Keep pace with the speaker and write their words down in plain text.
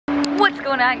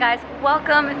going on, guys?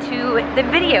 Welcome to the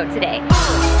video today.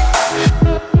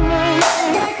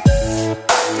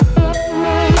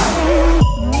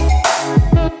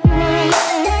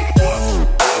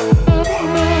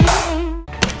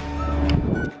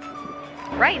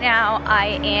 Right now,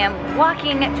 I am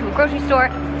walking to a grocery store,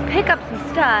 pick up some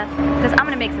stuff, because I'm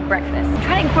gonna make some breakfast. I'm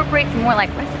trying to incorporate some more like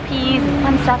recipes and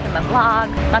fun stuff in my vlog.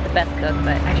 Not the best cook,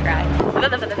 but I try.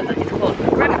 It's cool.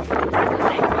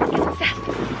 Get some stuff.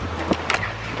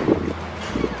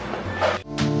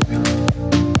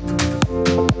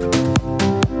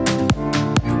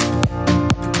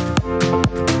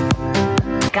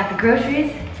 Got the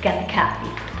groceries, got the coffee.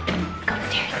 Let's go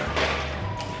upstairs.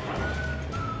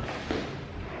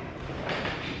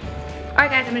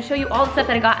 Alright guys, I'm gonna show you all the stuff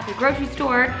that I got at the grocery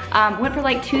store. Went for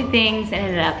like 2 things and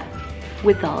ended up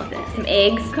with all of this. Some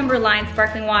eggs, cucumber lime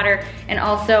sparkling water, and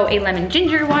also a lemon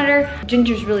ginger water.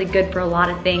 Ginger's really good for a lot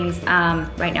of things.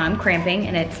 Right now I'm cramping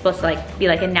and it's supposed to be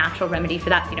like a natural remedy for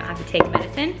that so you don't have to take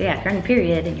medicine. So yeah, if you're on your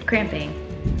period and you're cramping,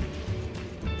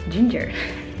 ginger.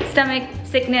 Stomach,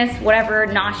 sickness, whatever,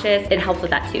 nauseous, it helps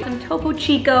with that too. Some Topo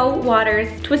Chico waters,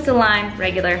 twisted lime,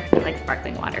 regular, like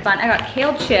sparkling water. Fun. I got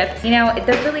kale chips. You know,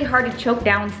 they're really hard to choke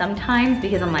down sometimes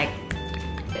because I'm like,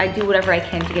 I do whatever I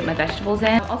can to get my vegetables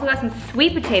in. Also got some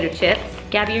sweet potato chips.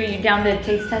 Gabby, are you down to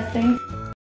taste testing?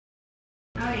 Oh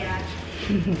yeah.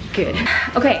 Good.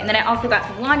 Okay, and then I also got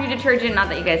some laundry detergent, not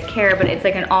that you guys care, but it's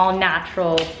like an all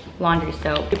natural laundry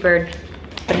soap. Super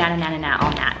banana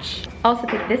all natch. Also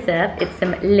picked this up, it's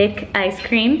some Lick ice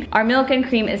cream. Our milk and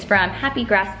cream is from happy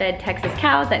grass-fed Texas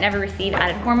cows that never receive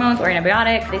added hormones or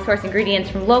antibiotics. They source ingredients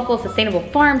from local sustainable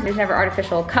farms. There's never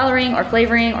artificial coloring or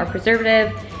flavoring or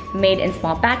preservative, made in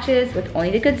small batches with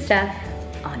only the good stuff,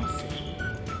 honestly.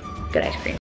 Good ice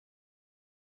cream.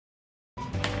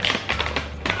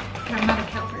 I'm not a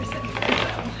cow person, so.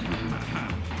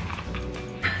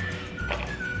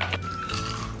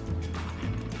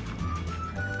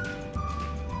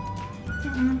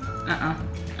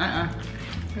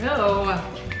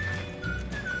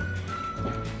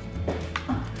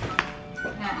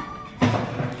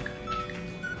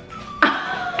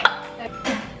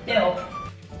 Ew.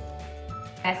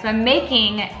 So I'm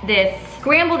making this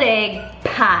scrambled egg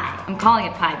pie. I'm calling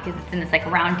it pie because it's in this like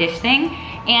round dish thing.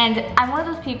 And I'm one of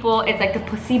those people, it's like the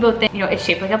placebo thing, you know, it's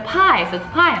shaped like a pie, so it's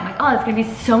pie. I'm like, oh, it's gonna be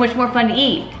so much more fun to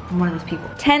eat. I'm one of those people.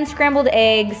 10 scrambled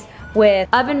eggs with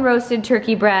oven roasted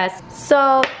turkey breast,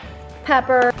 salt,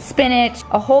 pepper, spinach,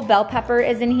 a whole bell pepper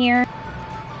is in here.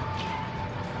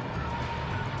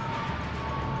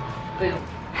 Boom,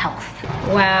 health.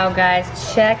 Wow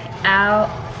guys, check out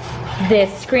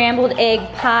this scrambled egg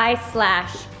pie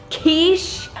slash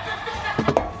quiche.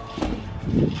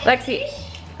 Lexi,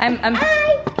 I'm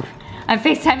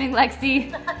FaceTiming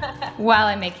Lexi while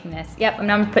I'm making this. Yep, I'm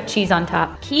gonna put cheese on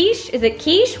top. Quiche, is it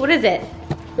quiche? What is it?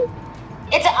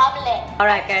 It's an omelet. All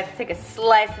right guys, let's take a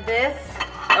slice of this.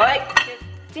 All right,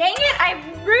 dang it, I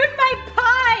ruined my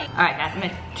pie. All right guys, I'm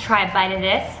gonna try a bite of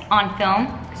this on film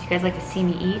because you guys like to see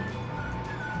me eat.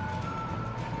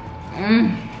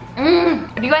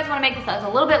 If you guys want to make this a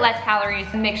little bit less calories,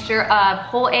 a mixture of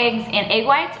whole eggs and egg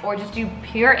whites, or just do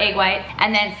pure egg whites,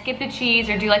 and then skip the cheese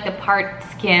or do like the part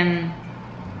skim,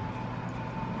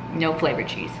 no flavored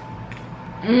cheese.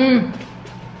 And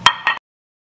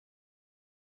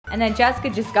then Jessica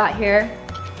just got here.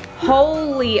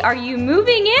 Holy, are you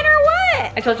moving in or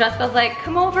what? I told Jessica, I was like,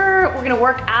 come over, we're gonna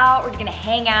work out, we're gonna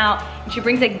hang out. And she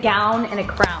brings a gown and a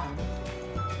crown.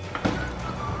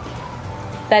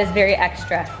 That is very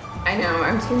extra. I know,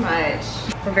 I'm too much.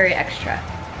 We're very extra.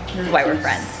 This is why we're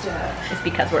friends. It's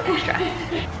because we're extra.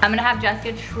 I'm gonna have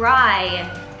Jessica try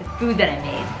the food that I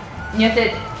made. You have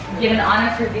to give an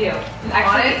honest review.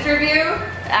 Honest review?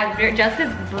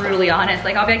 Jessica's brutally honest.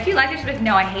 Like, I'll be like, do you like it? She's like,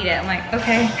 no, I hate it. I'm like,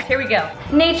 okay, here we go.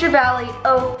 Nature Valley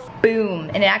oats,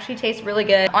 boom. And it actually tastes really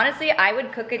good. Honestly, I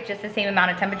would cook it just the same amount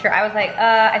of temperature. I was like,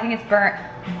 I think it's burnt,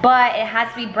 but it has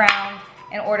to be browned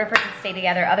in order for it to stay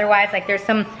together. Otherwise, like there's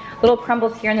some little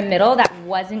crumbles here in the middle that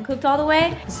wasn't cooked all the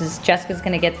way. This is, Jessica's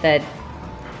gonna get the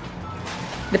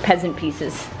peasant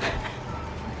pieces.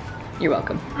 You're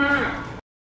welcome.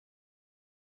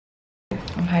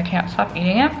 I can't stop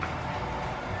eating it.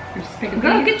 Just pick a piece.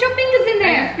 Girl, get your fingers in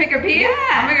there. I just pick a piece? Yeah.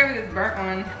 I'm gonna go for this burnt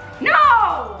one.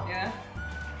 No! Yeah.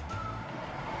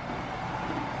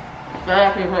 That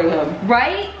actually pretty good.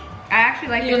 Right? I actually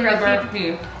like the burnt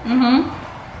piece.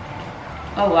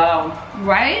 Oh wow.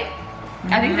 Right?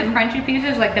 I think the crunchy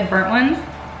pieces, like the burnt ones,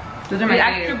 those are my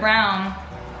extra favorite. brown.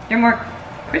 They're more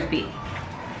crispy.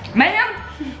 Ma'am.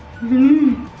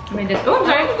 I mean, this. Oh, I'm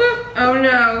sorry. Oh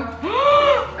no.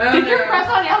 Oh, Did your no. press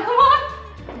on alcohol?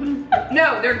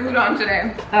 No, they're glued on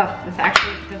today. Oh, this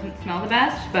actually doesn't smell the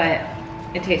best, but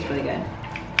it tastes really good.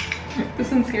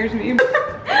 This one scares me.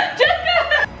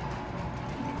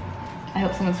 I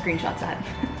hope someone screenshots that.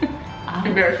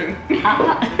 Embarrassing.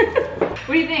 What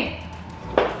do you think?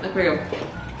 That's pretty good.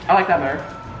 I like that better.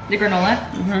 The granola?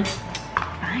 Mm-hmm.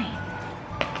 Fine.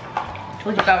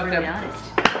 Told you That was to be good. honest.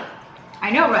 I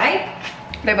know, right?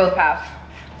 They both pass.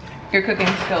 Your cooking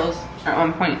skills are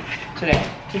on point today.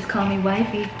 Just call me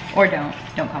wifey. Or don't.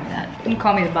 Don't call me that. You can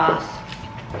call me the boss.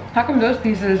 How come those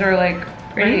pieces are like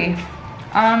pretty?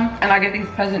 And I get these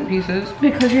peasant pieces.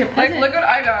 Because you're a Like, peasant. look what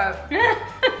I got.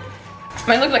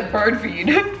 Mine looks like bird feed.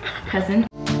 Peasant.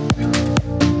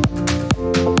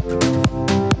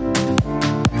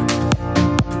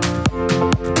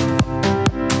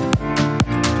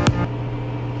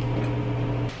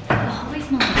 The hallway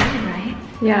smells good, right?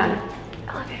 Yeah.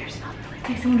 Elevator smells really good. It's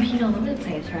like someone peed all over the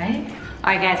place, right? All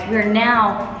right, guys, we're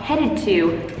now headed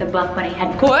to the Buff Bunny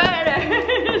headquarters.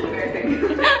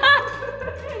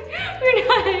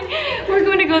 We're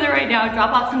going to go there right now,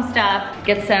 drop off some stuff,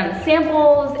 get some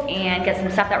samples, and get some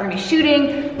stuff that we're gonna be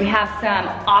shooting. We have some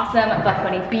awesome Buff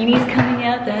Bunny beanies coming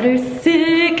out that are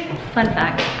sick. Fun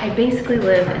fact, I basically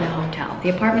live in a hotel. The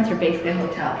apartments are basically a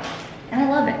hotel, and I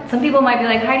love it. Some people might be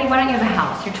like, Heidi, why don't you have a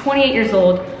house? You're 28 years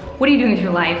old. What are you doing with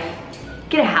your life?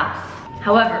 Get a house.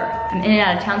 However, I'm in and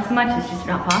out of town so much, it's just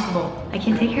not possible. I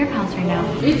can't take care of a house right now.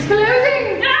 It's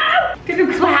closing. No!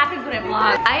 Because what happens when I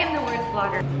vlog? I am the worst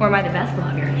vlogger. Or am I the best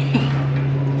vlogger?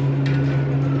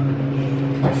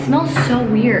 It smells so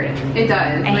weird. It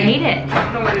does. I hate it. I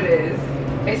don't know what it is.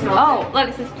 It smells Oh, look,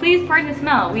 it says, please pardon the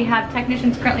smell. We have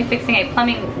technicians currently fixing a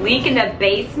plumbing leak in the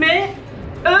basement.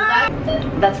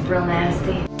 That's real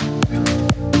nasty.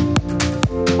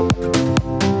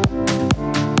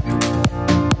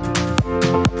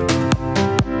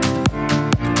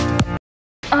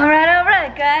 All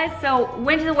right, guys. So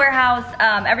went to the warehouse.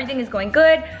 Everything is going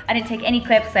good. I didn't take any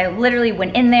clips. I literally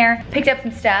went in there, picked up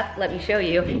some stuff. Let me show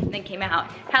you. And then came out.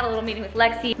 Had a little meeting with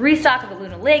Lexi. Restock of the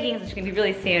Luna leggings, which is gonna be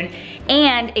really soon,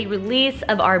 and a release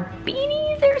of our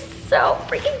beanies. They're so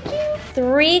freaking cute.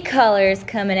 3 colors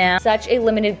coming out. Such a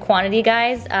limited quantity,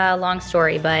 guys. Long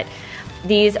story, but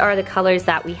these are the colors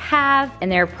that we have,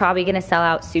 and they're probably gonna sell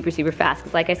out super, super fast,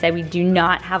 because like I said, we do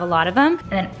not have a lot of them. And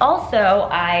then also,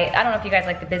 I don't know if you guys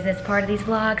like the business part of these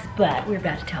vlogs, but we're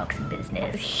about to talk some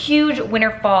business. Huge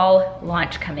winter fall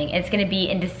launch coming. It's gonna be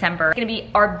in December. It's gonna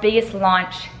be our biggest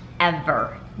launch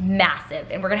ever. Massive.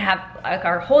 And we're gonna have like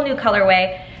our whole new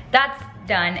colorway. That's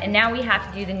done, and now we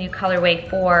have to do the new colorway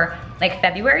for like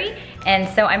February. And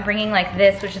so I'm bringing like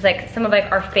this, which is like some of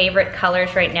like our favorite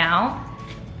colors right now,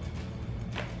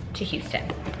 to Houston.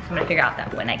 So I'm gonna figure out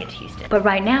that when I get to Houston. But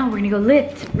right now, we're gonna go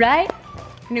lift, right?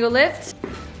 We're gonna go lift?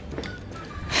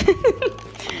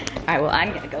 All right, well,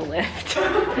 I'm gonna go lift.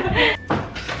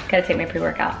 Gotta take my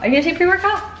pre-workout. Are you gonna take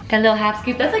pre-workout? Got a little half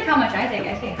scoop. That's like how much I take.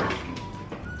 I take a half scoop.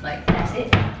 Like, that's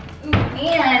it. Ooh,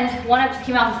 and one up just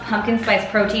came out with pumpkin spice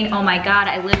protein. Oh my God,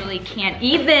 I literally can't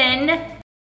even.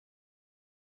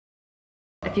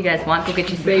 If you guys want, go get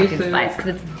you some pumpkin spice,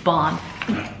 because it's bomb.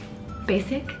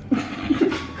 Basic?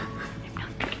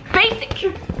 Basic!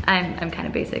 I'm kind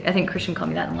of basic. I think Christian called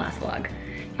me that in the last vlog.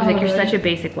 He was like, you're such a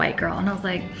basic white girl. And I was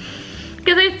like,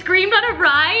 because I screamed on a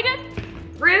ride?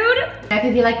 Rude. That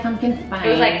could be like pumpkin spice. It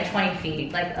was like 20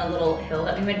 feet, like a little hill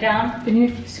that we went down. Didn't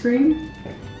you scream?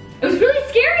 It was really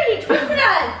scary. He twisted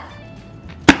us.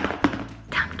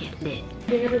 Time to get lit.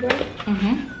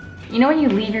 You know when you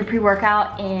leave your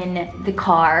pre-workout in the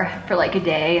car for like a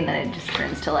day and then it just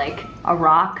turns to like a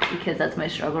rock, because that's my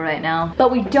struggle right now. But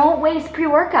we don't waste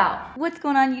pre-workout. What's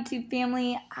going on, YouTube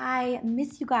family? I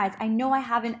miss you guys. I know I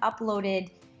haven't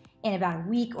uploaded in about a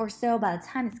week or so by the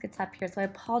time this gets up here, so I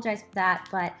apologize for that.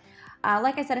 But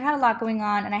like I said, I've had a lot going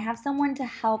on, and I have someone to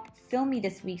help film me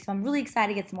this week, so I'm really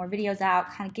excited to get some more videos out,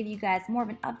 kind of give you guys more of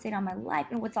an update on my life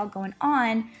and what's all going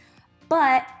on.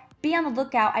 But be on the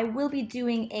lookout. I will be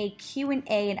doing a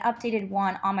Q&A, an updated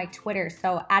one on my Twitter.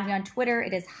 So add me on Twitter.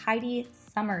 It is Heidi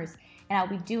Summers, and I'll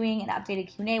be doing an updated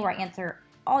Q&A where I answer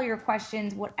all your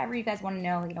questions, whatever you guys want to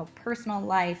know, you know, personal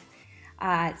life,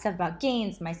 stuff about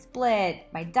gains, my split,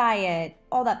 my diet,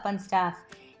 all that fun stuff.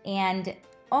 And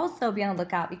also be on the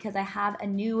lookout because I have a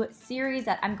new series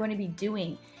that I'm going to be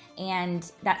doing.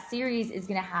 And that series is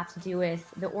going to have to do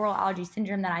with the oral allergy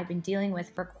syndrome that I've been dealing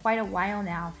with for quite a while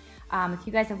now. If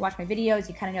you guys have watched my videos,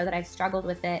 you kind of know that I've struggled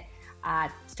with it.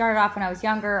 Started off when I was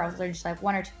younger. I was allergic to like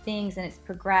 1 or 2 things, and it's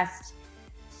progressed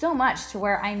so much to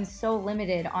where I'm so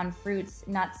limited on fruits,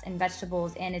 nuts, and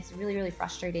vegetables, and it's really, really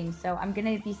frustrating. So I'm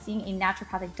gonna be seeing a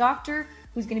naturopathic doctor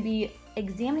who's gonna be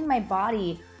examining my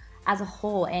body as a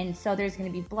whole. And so there's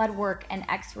going to be blood work and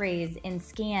x-rays and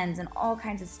scans and all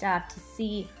kinds of stuff to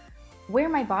see where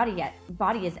my body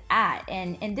is at.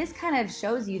 And this kind of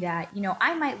shows you that, you know,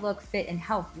 I might look fit and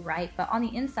healthy, right? But on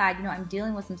the inside, you know, I'm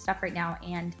dealing with some stuff right now,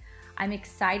 and I'm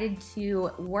excited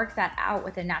to work that out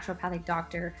with a naturopathic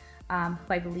doctor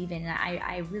who I believe in. And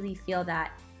I really feel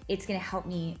that it's going to help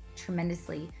me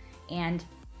tremendously. And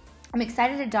I'm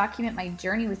excited to document my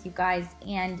journey with you guys.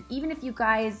 And even if you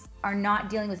guys are not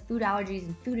dealing with food allergies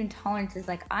and food intolerances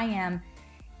like I am,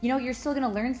 you know, you're still going to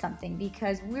learn something,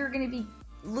 because we're going to be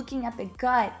looking at the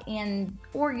gut and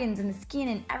organs and the skin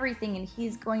and everything. And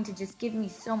he's going to just give me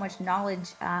so much knowledge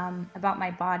about my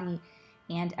body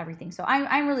and everything. So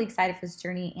I'm really excited for this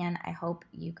journey, and I hope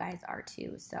you guys are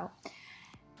too. So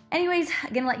anyways,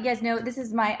 I'm gonna let you guys know, this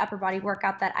is my upper body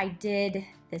workout that I did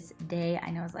this day.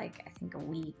 I know it was like, I think a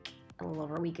little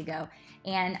over a week ago.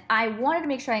 And I wanted to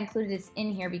make sure I included this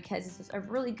in here because this is a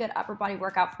really good upper body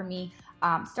workout for me.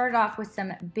 Started off with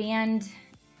some band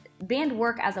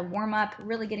work as a warm up,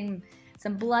 really getting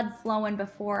some blood flowing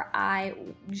before I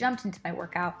jumped into my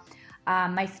workout.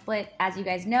 My split, as you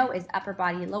guys know, is upper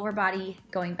body, lower body,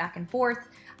 going back and forth.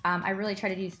 I really try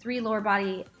to do 3 lower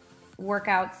body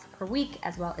workouts per week,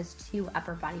 as well as 2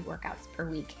 upper body workouts per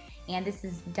week. And this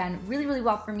has done really, really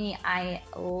well for me. I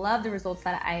love the results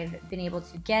that I've been able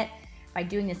to get by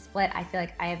doing this split. I feel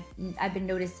like I've been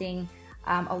noticing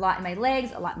a lot in my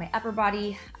legs, a lot in my upper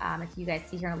body. If you guys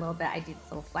see here in a little bit, I do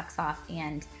this little flex off,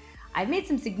 and I've made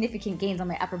some significant gains on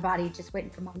my upper body, just waiting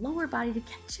for my lower body to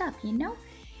catch up, you know?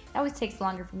 It always takes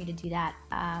longer for me to do that.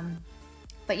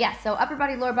 But yeah, so upper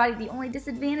body, lower body, the only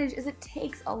disadvantage is it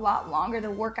takes a lot longer. The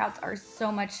workouts are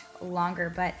so much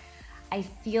longer, but I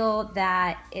feel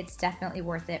that it's definitely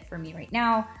worth it for me right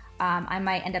now. I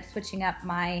might end up switching up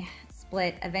my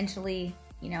split eventually.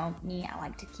 You know, me, I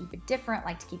like to keep it different,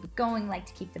 like to keep it going, like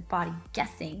to keep the body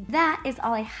guessing. That is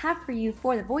all I have for you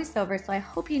for the voiceover, so I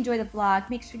hope you enjoy the vlog.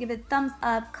 Make sure to give it a thumbs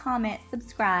up, comment,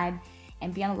 subscribe,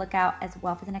 and be on the lookout as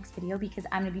well for the next video, because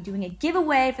I'm gonna be doing a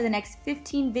giveaway for the next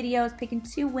 15 videos, picking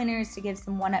 2 winners to give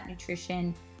some 1UP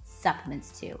Nutrition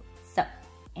supplements to. So,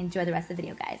 enjoy the rest of the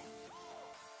video, guys.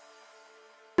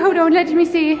 Hold on, let me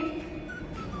see.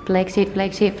 Flex it,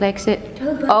 flex it, flex it.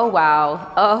 Oh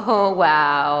wow, oh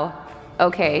wow.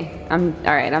 Okay, all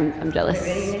right, I'm jealous.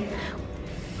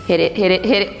 Hit it, hit it,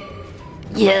 hit it.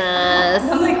 Yes.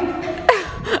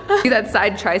 See that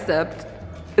side tricep.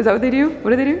 Is that what they do? What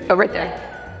do they do? Oh, right there.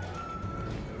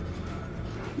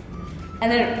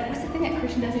 And then, what's the thing that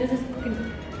Christian does? He does this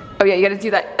fucking... Oh yeah, you gotta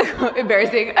do that.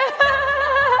 Embarrassing.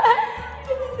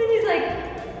 He's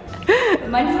like,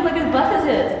 mine doesn't look as buff as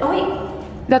his. Oh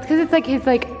wait. That's because it's like his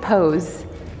like pose.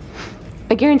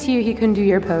 I guarantee you he couldn't do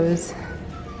your pose.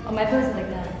 Oh, my pose is like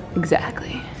that.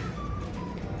 Exactly.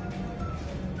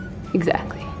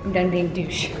 Exactly. I'm done being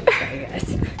douche. Sorry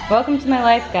guys. Welcome to my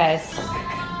life, guys.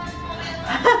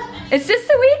 It's just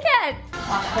the weekend.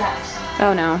 Oh crap.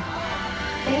 Oh no.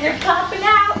 Things are popping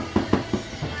out.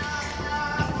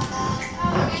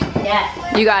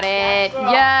 Yes. You got it.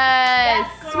 Yes.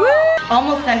 Yes, Woo.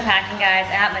 Almost done packing, guys.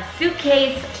 I got my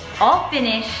suitcase all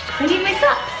finished. I need my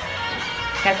socks.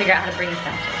 Gotta figure out how to bring this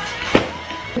downstairs.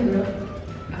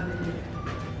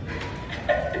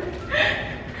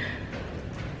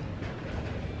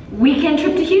 Weekend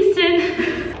trip to Houston.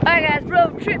 All right guys,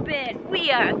 road tripping.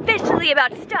 We are officially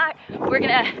about to start. We're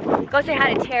gonna go say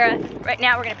hi to Tara. Right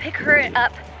now we're gonna pick her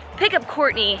up, pick up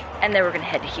Courtney, and then we're gonna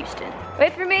head to Houston.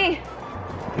 Wait for me.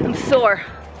 I'm sore.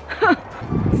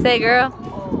 Say girl,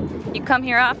 you come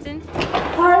here often?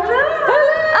 Hello.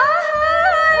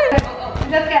 Hi.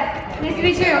 Jessica, nice to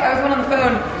meet you. I was one on the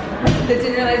phone that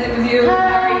didn't realize it was you. Hi.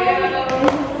 How are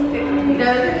you?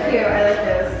 Those are cute. I like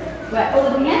those. What? Oh,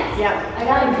 the pants? Yeah. I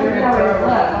got them.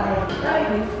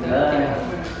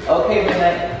 Okay,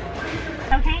 Renee.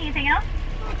 Okay, anything else?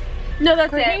 No,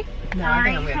 that's it. No, I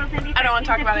think I'm good. I don't want to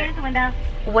talk about it.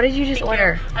 What did you just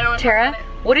order? I don't want to Tara? talk about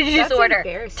it. What did you just That's order?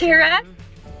 embarrassing. Tara?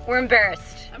 We're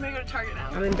embarrassed. I'm gonna go to Target now.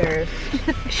 I'm embarrassed.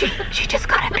 She just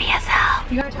got a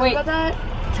BSL. You gotta talk about that?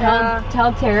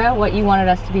 Tell Tara what you wanted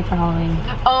us to be for Halloween.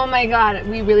 Oh my god,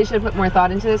 we really should have put more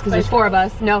thought into this because there's 4 of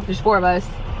us. No, there's 4 of us.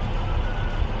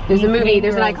 There's a movie, Mean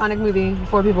there's Girls. an iconic movie,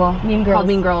 4 people. Mean Girls. Called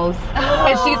Mean Girls.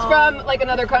 And she's from like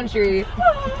another country.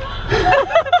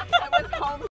 I was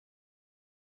home.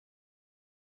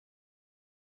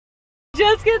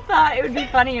 Jessica thought it would be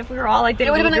funny if we were all like the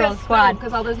It would have Mean been like Girls a squad.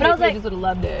 because all those But I was pages like- would have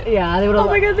loved it. Yeah, they would have. Oh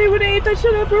my god, they would have ate that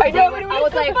shit up. I know, but I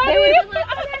was like, they would have been like,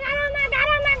 oh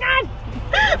my god.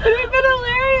 It would have been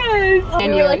hilarious.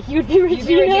 And we were like, you'd be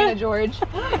Regina. George.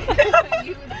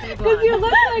 Because you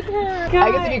look like her.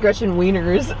 I get to be Gretchen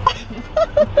Wieners.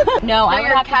 No, I No, would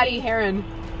you're have to Catty be Heron.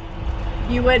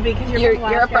 You would because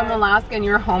You're from Alaska and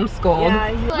you're homeschooled.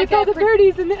 Yeah, you Like all the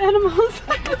birdies and the animals.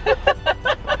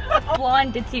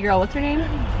 blonde ditzy girl. What's her name?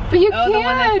 But you the one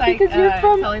that's can't like because you're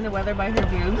from. telling the weather by her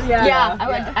boobs. Yeah,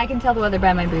 I can tell the weather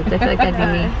by my boobs. I feel like that'd be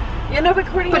me. Yeah, no, but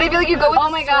Courtney. But I feel like you go with Oh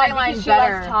the my god, storyline because she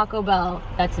better. loves Taco Bell.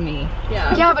 That's me.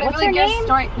 Yeah. Yeah, but What's I feel like her your name?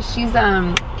 story. She's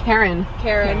Karen.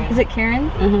 Karen. Is it Karen?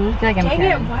 Mm-hmm. I feel like I'm Dang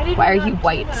Karen. it! Why did Why we are not you do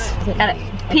white? that?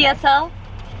 PSL?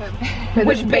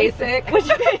 Which basic?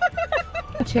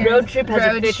 Road trip has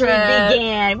Road officially trip.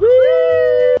 began. Woo!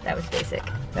 That was basic.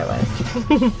 That was.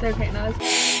 Okay, now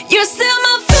it's You're still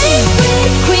my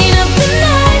favorite queen of the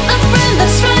night, my friend.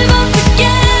 Let's drive off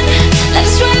again.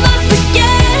 Let's drive off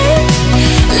again.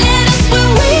 Let us where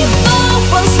we fall.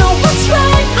 Once know what's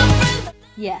right, my friend.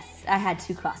 Yes, I had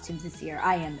 2 costumes this year.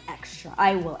 I am extra.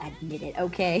 I will admit it,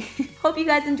 okay? Hope you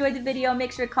guys enjoyed the video.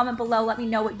 Make sure to comment below. Let me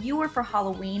know what you were for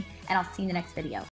Halloween, and I'll see you in the next video.